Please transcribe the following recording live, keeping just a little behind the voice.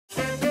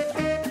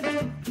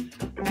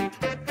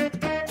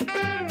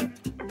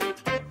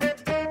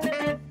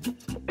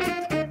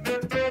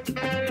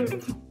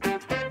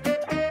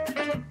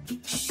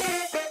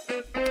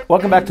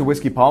Welcome back to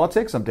Whiskey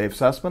Politics. I'm Dave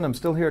Sussman. I'm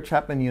still here at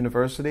Chapman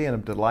University, and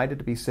I'm delighted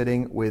to be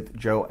sitting with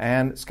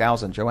Ann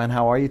Skousen. Joanne,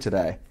 how are you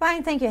today?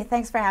 Fine, thank you.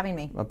 Thanks for having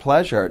me. A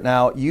pleasure.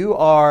 Now, you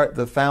are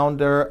the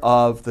founder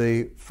of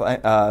the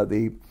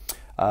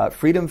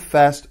Freedom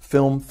Fest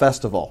Film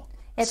Festival.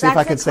 It's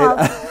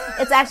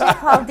actually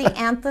called the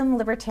Anthem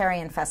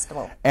Libertarian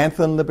Festival.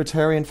 Anthem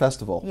Libertarian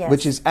Festival, yes.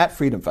 Which is at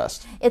Freedom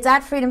Fest. It's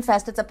at Freedom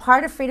Fest. It's a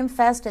part of Freedom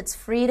Fest. It's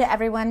free to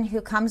everyone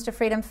who comes to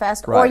Freedom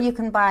Fest, right. Or you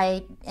can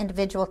buy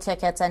individual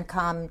tickets and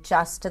come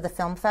just to the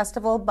film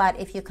festival. But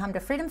if you come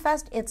to Freedom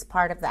Fest, it's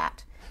part of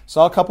that.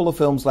 Saw a couple of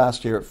films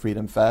last year at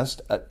Freedom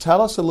Fest.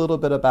 Tell us a little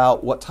bit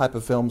about what type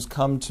of films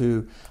come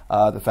to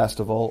the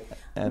festival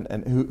and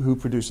who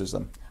produces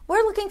them.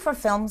 We're looking for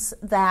films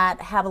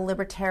that have a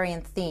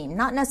libertarian theme,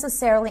 not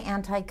necessarily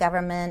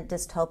anti-government,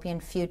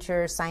 dystopian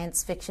future,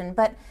 science fiction,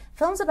 but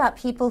films about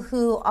people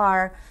who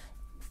are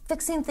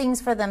fixing things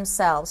for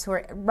themselves, who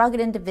are rugged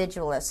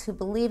individualists, who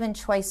believe in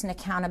choice and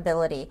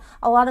accountability.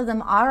 A lot of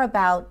them are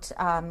about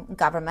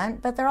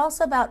government, but they're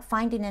also about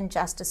finding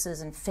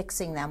injustices and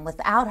fixing them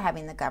without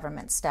having the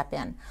government step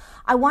in.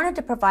 I wanted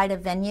to provide a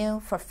venue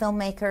for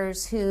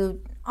filmmakers who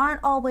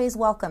aren't always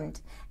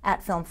welcomed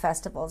at film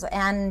festivals,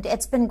 and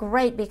it's been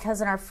great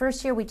because in our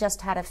first year we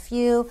just had a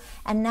few,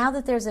 and now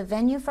that there's a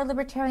venue for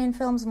libertarian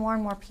films, more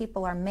and more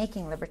people are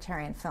making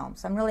libertarian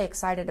films. I'm really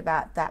excited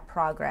about that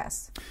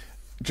progress.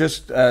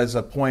 Just as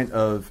a point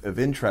of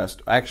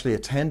interest, I actually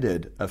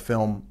attended a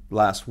film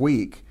last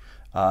week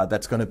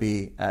that's going to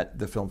be at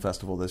the film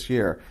festival this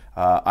year,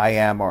 I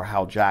Am or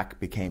How Jack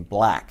Became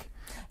Black.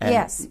 And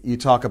yes. You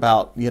talk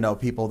about,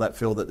 people that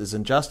feel that there's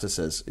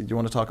injustices. Do you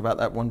want to talk about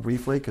that one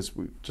briefly? Because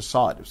we just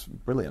saw it. It was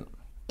brilliant.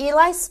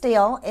 Eli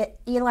Steele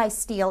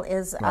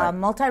is right. a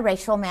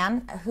multiracial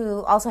man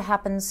who also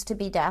happens to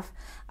be deaf,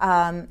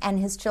 and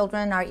his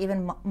children are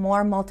even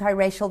more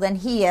multiracial than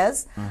he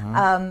is.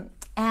 Mm-hmm.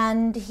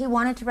 And he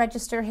wanted to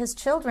register his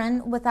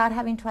children without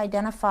having to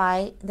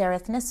identify their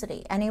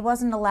ethnicity, and he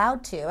wasn't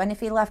allowed to. And if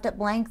he left it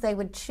blank, they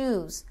would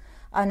choose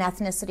an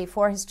ethnicity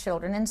for his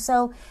children. And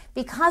so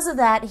because of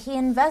that, he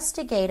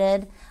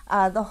investigated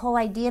the whole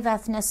idea of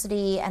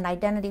ethnicity and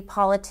identity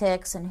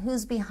politics and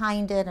who's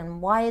behind it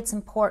and why it's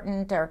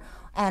important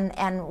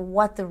and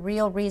what the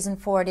real reason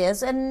for it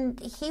is.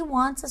 And he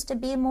wants us to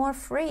be more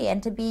free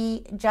and to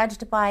be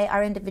judged by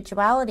our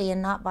individuality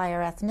and not by our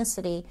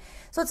ethnicity.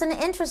 So it's an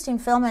interesting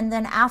film. And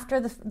then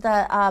after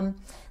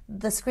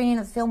the screening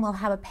of the film, we'll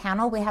have a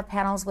panel. We have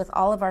panels with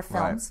all of our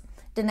films. Right.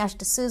 Dinesh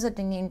D'Souza,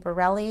 Deneen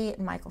Borelli,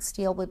 and Michael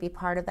Steele would be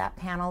part of that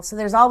panel. So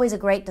there's always a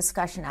great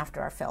discussion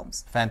after our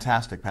films.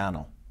 Fantastic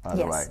panel, by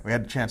the yes. way. We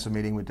had a chance of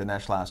meeting with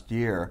Dinesh last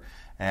year,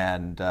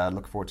 and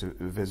look forward to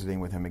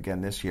visiting with him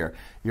again this year.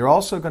 You're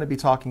also going to be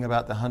talking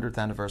about the 100th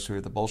anniversary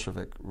of the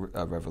Bolshevik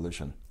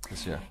Revolution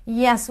this year.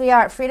 Yes, we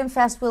are. At Freedom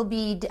Fest will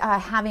be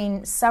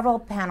having several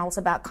panels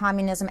about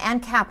communism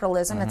and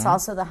capitalism. Mm-hmm. It's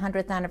also the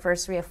 100th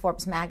anniversary of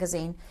Forbes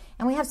magazine.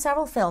 And we have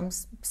several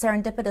films,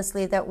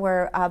 serendipitously, that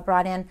were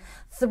brought in.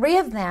 3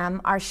 of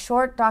them are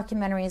short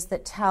documentaries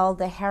that tell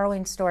the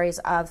harrowing stories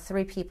of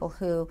 3 people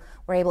who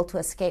were able to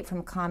escape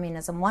from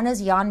communism. One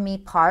is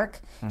Yeonmi Park.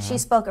 Mm-hmm. She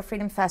spoke at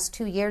Freedom Fest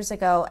 2 years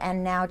ago,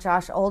 and now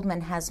Josh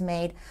Oldman has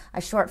made a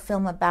short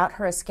film about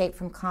her escape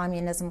from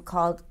communism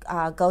called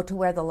Go to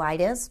Where the Light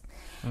Is.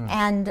 Mm.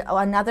 And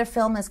another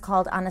film is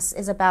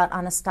about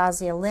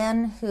Anastasia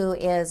Lin, who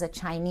is a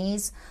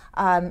Chinese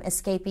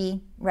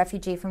escapee,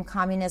 refugee from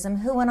communism,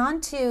 who went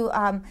on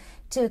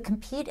to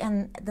compete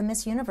in the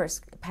Miss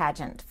Universe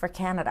pageant for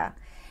Canada.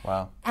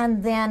 Wow.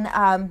 And then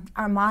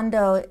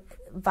Armando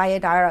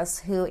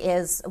Valladares,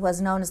 who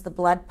was known as the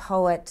blood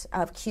poet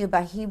of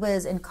Cuba. He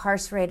was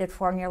incarcerated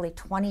for nearly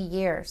 20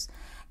 years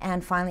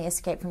and finally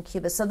escaped from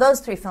Cuba. So those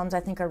 3 films, I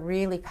think, are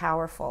really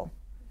powerful.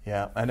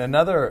 Yeah, and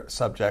another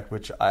subject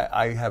which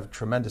I have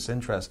tremendous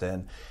interest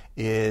in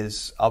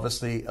is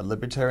obviously a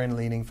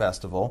libertarian-leaning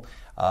festival.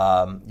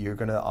 You're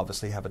going to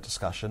obviously have a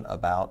discussion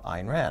about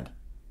Ayn Rand.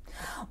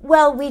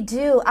 Well, we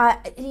do. I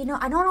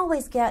don't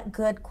always get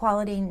good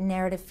quality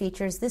narrative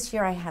features. This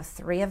year I have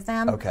 3 of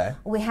them. Okay.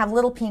 We have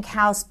Little Pink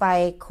House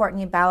by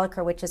Courtney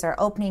Balaker, which is our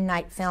opening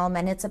night film,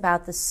 and it's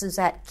about the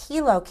Suzette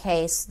Kelo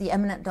case, the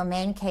eminent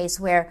domain case,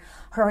 where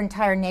her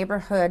entire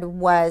neighborhood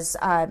was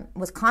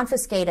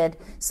confiscated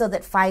so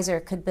that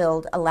Pfizer could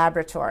build a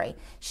laboratory.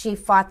 She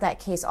fought that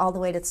case all the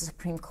way to the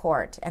Supreme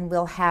Court, and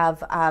we'll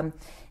have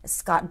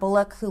Scott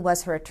Bullock, who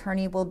was her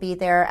attorney, will be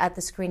there at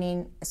the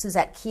screening.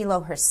 Suzette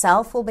Kelo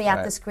herself will be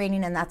at the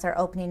screening, and that's our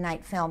opening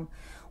night film.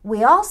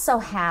 We also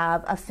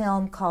have a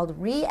film called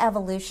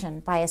Re-Evolution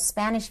by a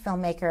Spanish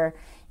filmmaker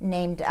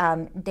named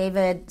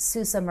David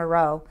Sousa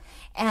Moreau.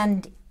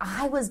 And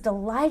I was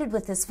delighted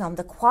with this film.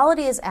 The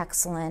quality is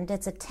excellent.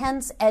 It's a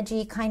tense,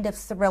 edgy kind of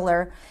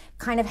thriller,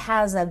 kind of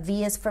has a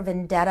V is for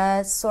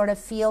Vendetta sort of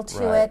feel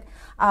to it,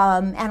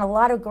 and a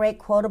lot of great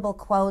quotable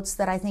quotes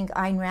that I think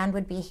Ayn Rand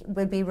would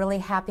be really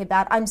happy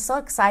about. I'm so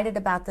excited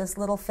about this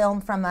little film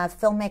from a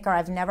filmmaker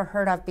I've never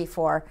heard of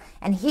before,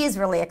 and he's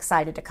really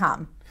excited to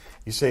come.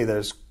 You say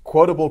there's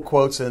quotable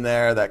quotes in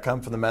there that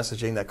come from the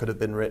messaging that could have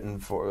been written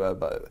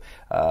for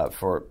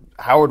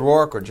Howard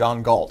Rourke or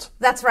John Galt.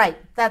 That's right.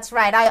 That's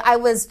right. I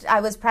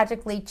was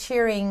practically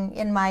cheering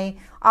in my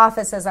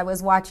office as I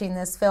was watching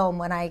this film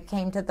when I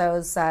came to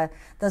those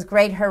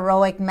great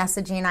heroic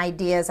messaging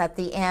ideas at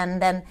the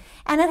end, and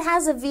it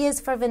has a V is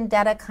for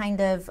Vendetta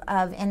kind of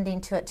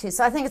ending to it too.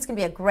 So I think it's going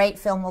to be a great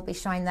film. We'll be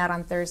showing that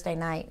on Thursday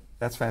night.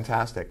 That's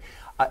fantastic.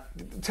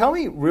 Tell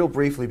me real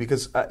briefly,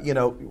 because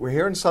we're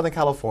here in Southern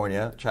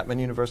California. Chapman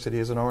University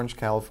is in Orange,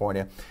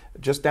 California,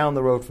 just down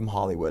the road from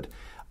Hollywood.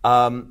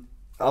 A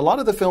lot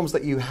of the films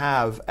that you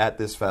have at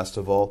this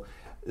festival,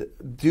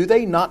 do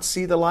they not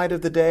see the light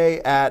of the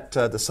day at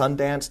the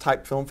Sundance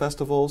type film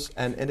festivals?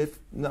 And if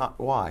not,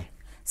 why?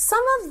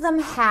 Some of them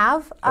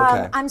have.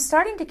 Okay. I'm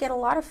starting to get a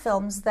lot of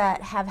films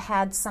that have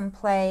had some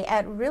play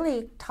at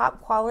really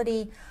top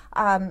quality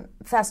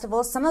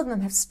festivals. Some of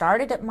them have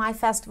started at my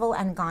festival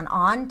and gone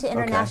on to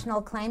international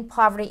acclaim.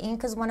 Poverty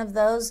Inc. is one of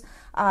those.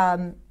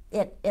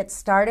 It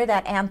started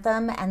at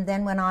Anthem and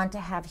then went on to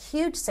have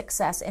huge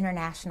success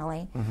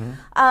internationally.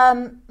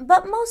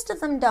 But most of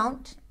them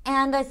don't,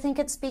 and I think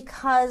it's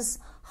because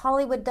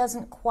Hollywood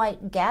doesn't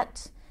quite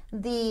get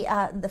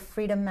the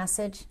freedom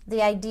message,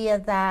 the idea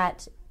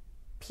that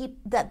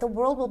the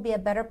world will be a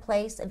better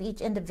place if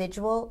each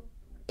individual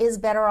is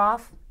better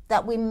off,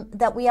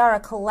 that we are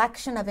a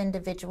collection of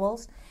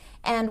individuals,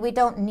 and we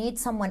don't need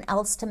someone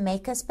else to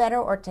make us better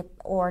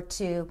or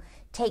to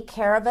take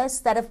care of us,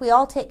 that if we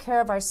all take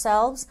care of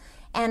ourselves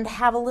and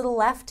have a little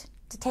left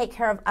to take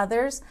care of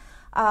others,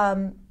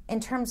 in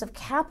terms of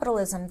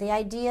capitalism, the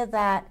idea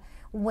that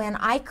when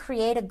I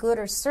create a good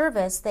or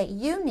service that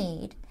you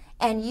need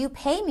and you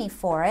pay me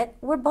for it,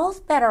 we're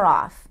both better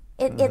off.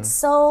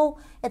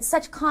 It's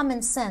such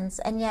common sense,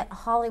 and yet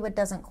Hollywood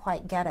doesn't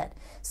quite get it.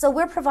 So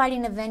we're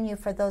providing a venue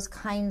for those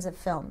kinds of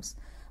films.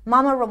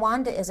 Mama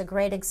Rwanda is a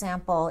great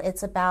example.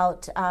 It's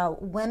about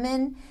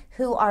women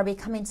who are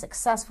becoming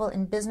successful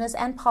in business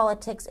and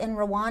politics in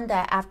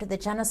Rwanda after the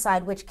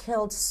genocide, which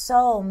killed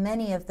so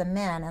many of the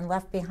men and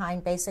left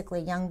behind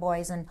basically young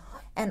boys and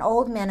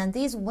old men. And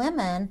these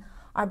women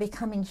are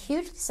becoming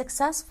hugely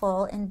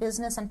successful in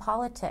business and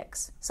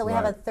politics. So we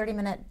have a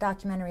 30-minute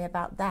documentary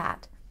about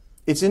that.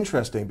 It's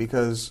interesting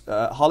because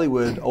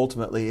Hollywood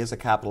ultimately is a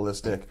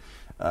capitalistic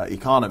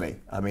economy.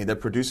 I mean, they're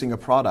producing a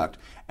product,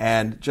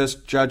 and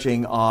just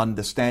judging on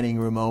the standing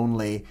room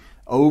only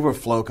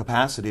overflow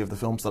capacity of the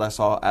films that I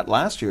saw at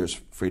last year's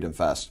Freedom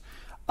Fest,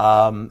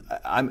 I'm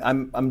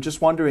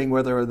just wondering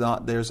whether or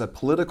not there's a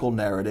political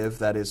narrative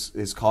that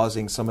is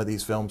causing some of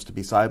these films to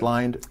be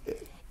sidelined.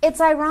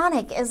 It's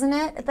ironic, isn't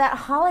it, that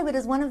Hollywood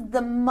is one of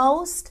the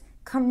most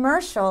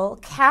commercial,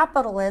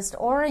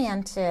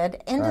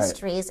 capitalist-oriented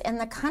industries in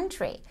the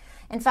country.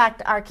 In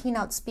fact, our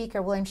keynote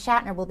speaker, William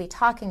Shatner, will be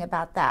talking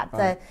about that,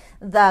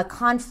 the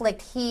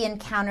conflict he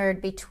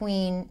encountered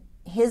between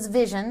his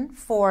vision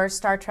for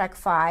Star Trek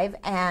V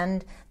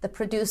and the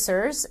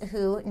producers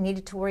who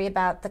needed to worry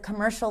about the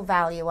commercial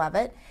value of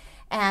it,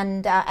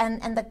 and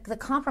the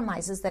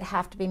compromises that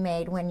have to be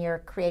made when you're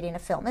creating a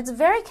film. It's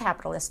very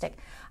capitalistic,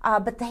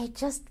 but they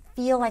just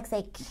feel like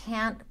they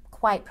can't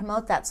quite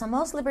promote that. So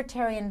most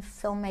libertarian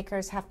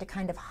filmmakers have to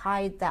kind of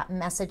hide that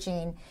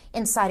messaging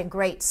inside a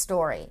great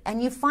story.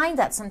 And you find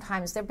that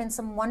sometimes. There have been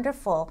some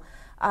wonderful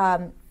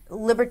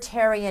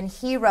libertarian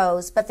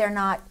heroes, but they're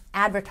not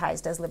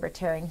advertised as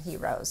libertarian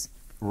heroes.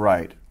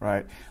 Right,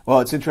 right. Well,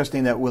 it's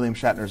interesting that William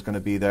Shatner is going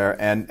to be there,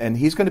 and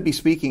he's going to be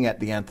speaking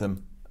at the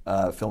Anthem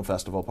Film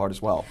Festival part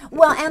as well.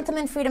 Well, Anthem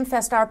and Freedom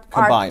Fest are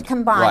combined.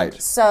 Right.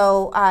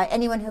 So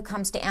anyone who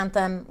comes to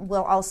Anthem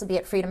will also be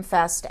at Freedom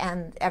Fest,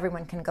 and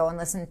everyone can go and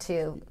listen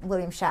to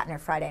William Shatner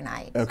Friday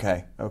night.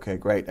 Okay,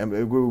 great. And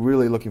we're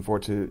really looking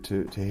forward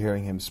to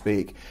hearing him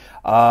speak.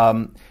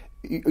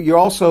 You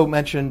also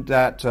mentioned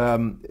that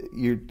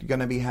you're going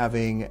to be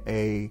having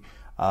a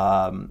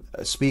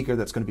speaker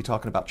that's going to be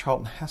talking about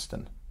Charlton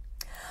Heston.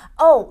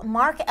 Oh,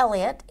 Mark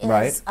Elliott is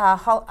right.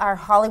 Our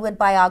Hollywood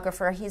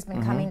biographer. He's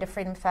been coming to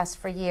Freedom Fest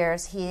for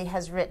years. He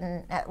has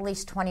written at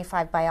least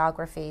 25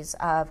 biographies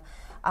of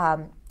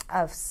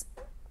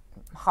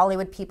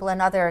Hollywood people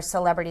and other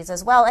celebrities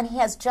as well. And he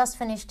has just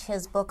finished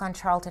his book on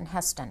Charlton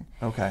Heston.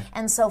 Okay.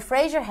 And so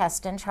Fraser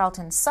Heston,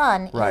 Charlton's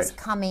son, right. is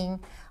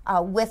coming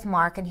with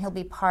Mark, and he'll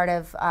be part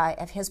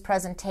of his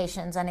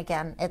presentations. And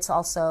again, it's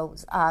also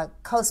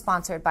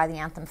co-sponsored by the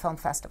Anthem Film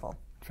Festival.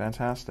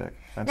 Fantastic.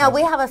 Now,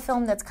 we have a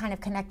film that's kind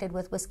of connected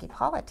with whiskey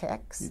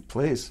politics.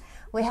 Please.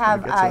 We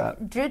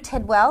have Drew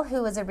Tidwell,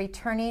 who is a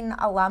returning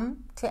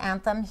alum to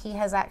Anthem. He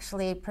has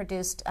actually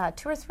produced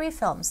 2 or 3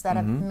 films that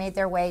have made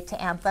their way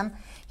to Anthem.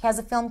 He has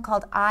a film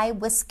called I,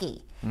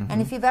 Whiskey.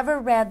 And if you've ever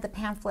read the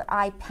pamphlet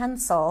I,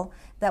 Pencil,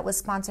 that was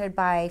sponsored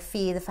by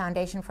FEE, the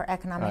Foundation for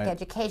Economic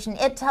Education,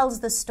 it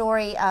tells the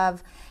story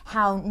of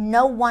how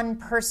no one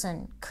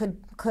person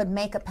could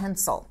make a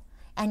pencil,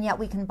 and yet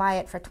we can buy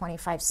it for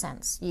 25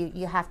 cents.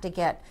 You have to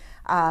get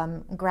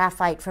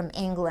graphite from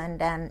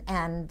England,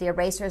 and the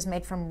eraser is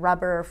made from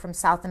rubber from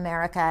South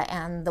America,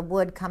 and the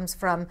wood comes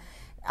from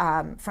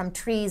from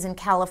trees in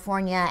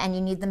California, and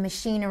you need the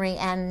machinery,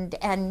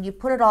 and you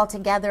put it all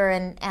together,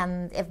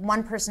 and if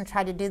one person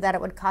tried to do that,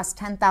 it would cost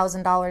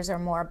 $10,000 or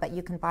more, but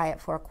you can buy it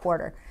for a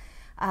quarter.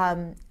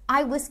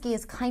 iWhiskey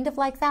is kind of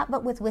like that,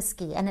 but with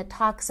whiskey, and it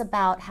talks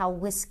about how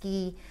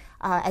whiskey,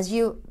 as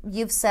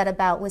you've said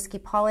about whiskey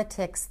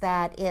politics,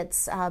 that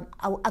it's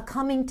a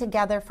coming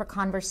together for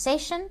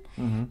conversation,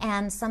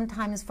 and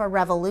sometimes for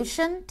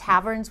revolution.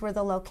 Taverns were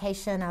the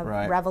location of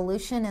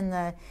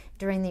revolution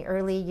during the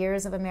early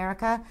years of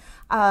America.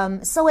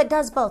 So it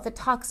does both. It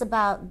talks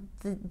about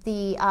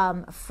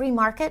the free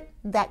market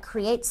that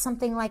creates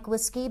something like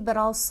whiskey, but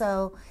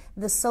also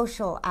the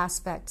social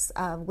aspects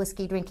of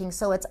whiskey drinking.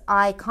 So it's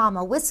I,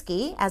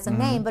 whiskey as a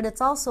name, but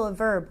it's also a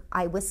verb,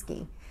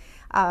 iWhiskey.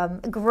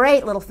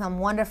 Great little film,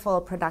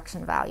 wonderful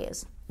production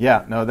values.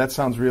 Yeah, no, that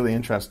sounds really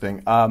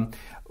interesting.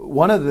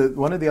 One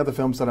of the other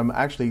films that I'm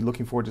actually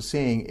looking forward to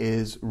seeing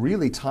is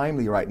really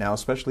timely right now,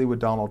 especially with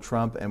Donald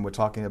Trump, and we're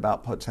talking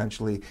about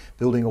potentially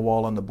building a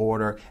wall on the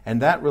border,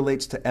 and that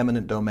relates to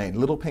eminent domain.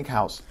 Little Pink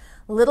House.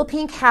 Little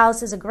Pink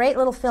House is a great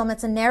little film.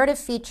 It's a narrative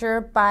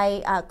feature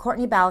by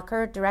Courtney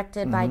Balaker,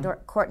 directed by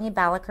Courtney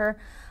Balaker,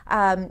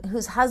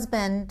 whose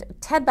husband,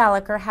 Ted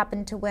Balaker,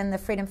 happened to win the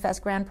Freedom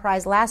Fest Grand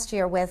Prize last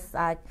year with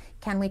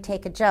Can We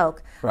Take a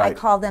Joke? Right. I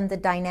call them the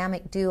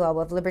dynamic duo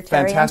of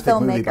libertarian Fantastic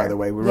filmmaker. Movie, by the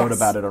way. We wrote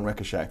about it on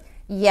Ricochet.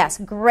 Yes,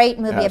 great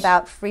movie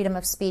about freedom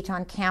of speech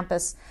on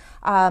campus.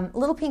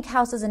 Little Pink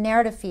House is a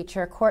narrative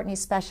feature. Courtney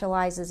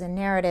specializes in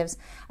narratives.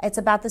 It's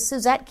about the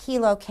Suzette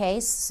Kelo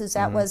case.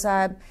 Suzette was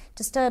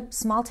just a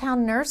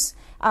small-town nurse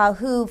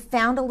who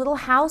found a little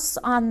house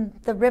on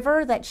the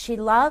river that she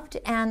loved,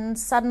 and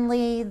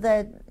suddenly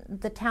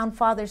the town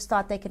fathers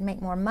thought they could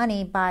make more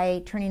money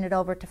by turning it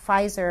over to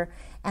Pfizer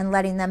and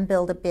letting them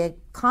build a big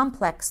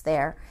complex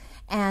there.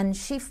 And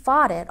she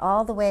fought it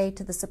all the way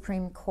to the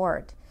Supreme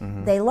Court.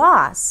 They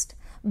lost,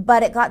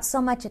 but it got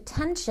so much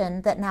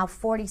attention that now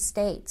 40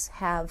 states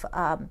have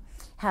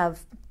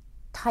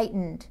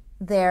tightened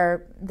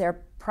their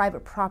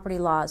private property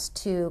laws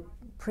to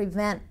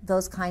prevent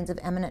those kinds of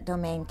eminent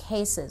domain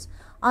cases.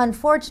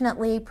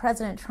 Unfortunately,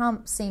 President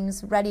Trump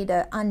seems ready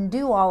to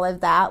undo all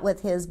of that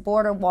with his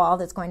border wall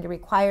that's going to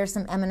require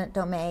some eminent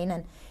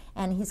domain,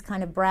 and he's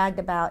kind of bragged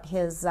about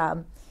his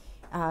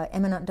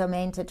eminent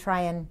domain to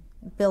try and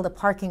build a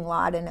parking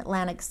lot in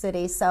Atlantic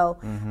City. So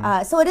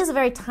so it is a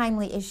very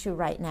timely issue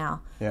right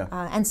now. Yeah.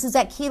 And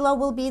Suzette Kelo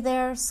will be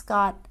there.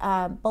 Scott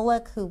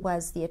Bullock, who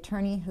was the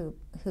attorney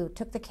who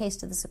took the case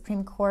to the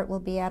Supreme Court, will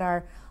be at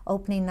our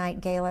opening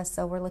night gala,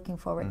 so we're looking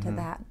forward to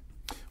that.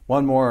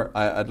 One more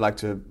I'd like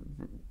to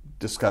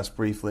discuss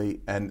briefly,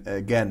 and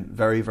again,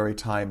 very, very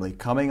timely.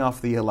 Coming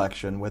off the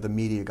election where the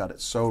media got it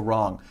so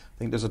wrong, I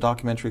think there's a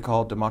documentary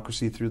called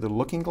Democracy Through the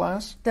Looking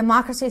Glass?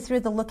 Democracy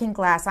Through the Looking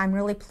Glass. I'm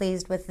really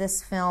pleased with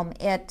this film.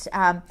 It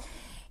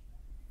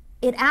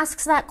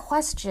asks that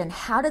question,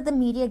 how did the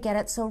media get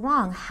it so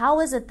wrong?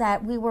 How is it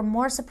that we were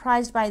more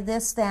surprised by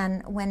this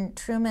than when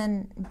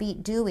Truman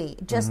beat Dewey?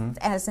 Just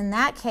as in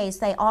that case,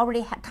 they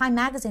already had, Time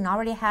Magazine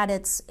already had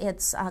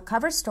its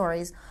cover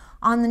stories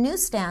on the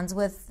newsstands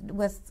with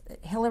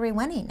Hillary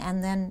winning,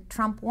 and then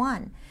Trump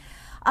won.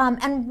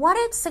 And what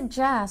it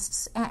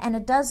suggests, and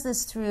it does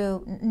this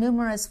through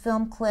numerous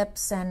film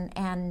clips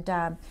and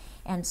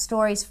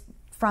stories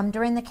from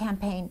during the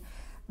campaign,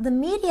 the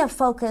media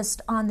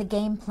focused on the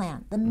game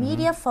plan. The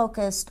media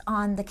focused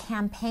on the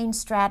campaign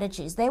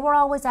strategies. They were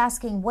always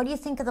asking, what do you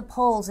think of the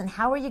polls, and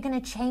how are you going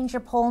to change your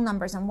poll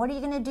numbers, and what are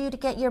you going to do to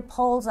get your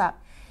polls up?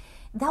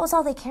 That was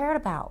all they cared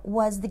about,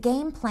 was the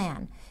game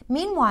plan.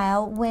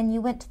 Meanwhile, when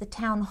you went to the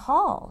town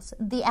halls,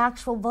 the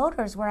actual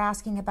voters were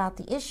asking about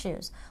the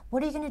issues.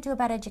 What are you going to do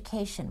about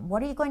education?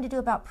 What are you going to do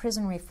about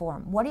prison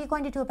reform? What are you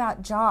going to do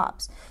about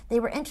jobs? They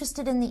were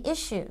interested in the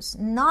issues,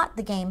 not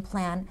the game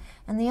plan.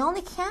 And the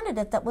only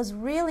candidate that was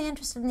really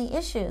interested in the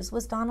issues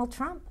was Donald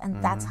Trump,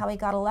 and that's how he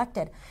got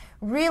elected.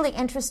 Really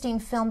interesting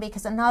film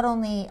because it not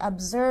only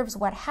observes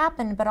what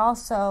happened, but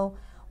also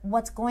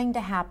what's going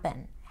to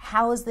happen.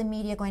 How is the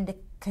media going to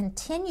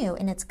continue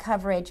in its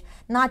coverage,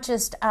 not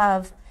just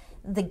of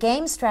the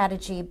game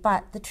strategy,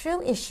 but the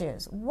true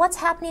issues. What's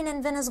happening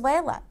in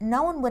Venezuela?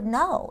 No one would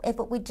know if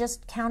we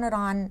just counted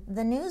on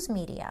the news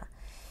media.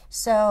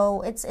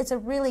 So it's a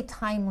really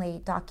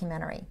timely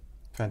documentary.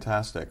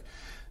 Fantastic.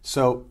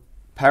 So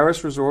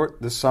Paris Resort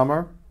this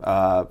summer,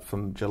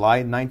 from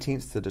July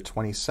 19th to the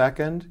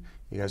 22nd.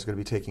 You guys are going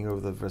to be taking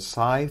over the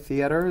Versailles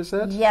Theater, is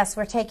it? Yes,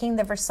 we're taking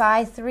the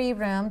Versailles 3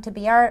 room to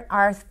be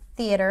our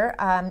theater.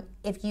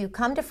 If you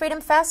come to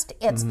Freedom Fest,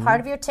 it's part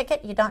of your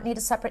ticket. You don't need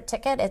a separate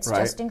ticket. It's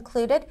just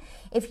included.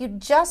 If you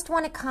just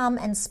want to come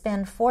and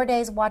spend 4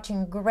 days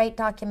watching great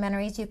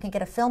documentaries, you can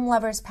get a Film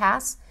Lovers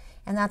Pass,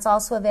 and that's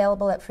also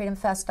available at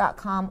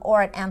freedomfest.com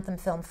or at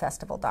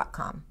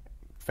anthemfilmfestival.com.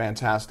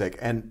 Fantastic.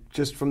 And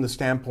just from the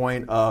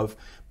standpoint of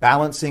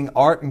balancing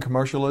art and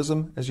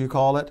commercialism, as you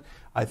call it,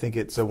 I think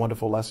it's a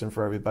wonderful lesson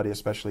for everybody,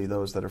 especially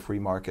those that are free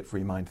market,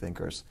 free mind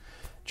thinkers.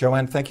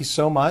 Joanne, thank you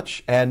so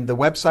much. And the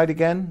website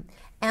again?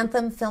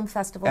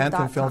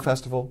 AnthemFilmFestival.com.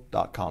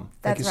 AnthemFilmFestival.com.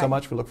 Thank you so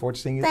much. We look forward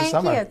to seeing you this Thank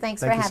summer. you.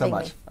 Thanks for having me. Thank you so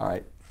much. All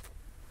right.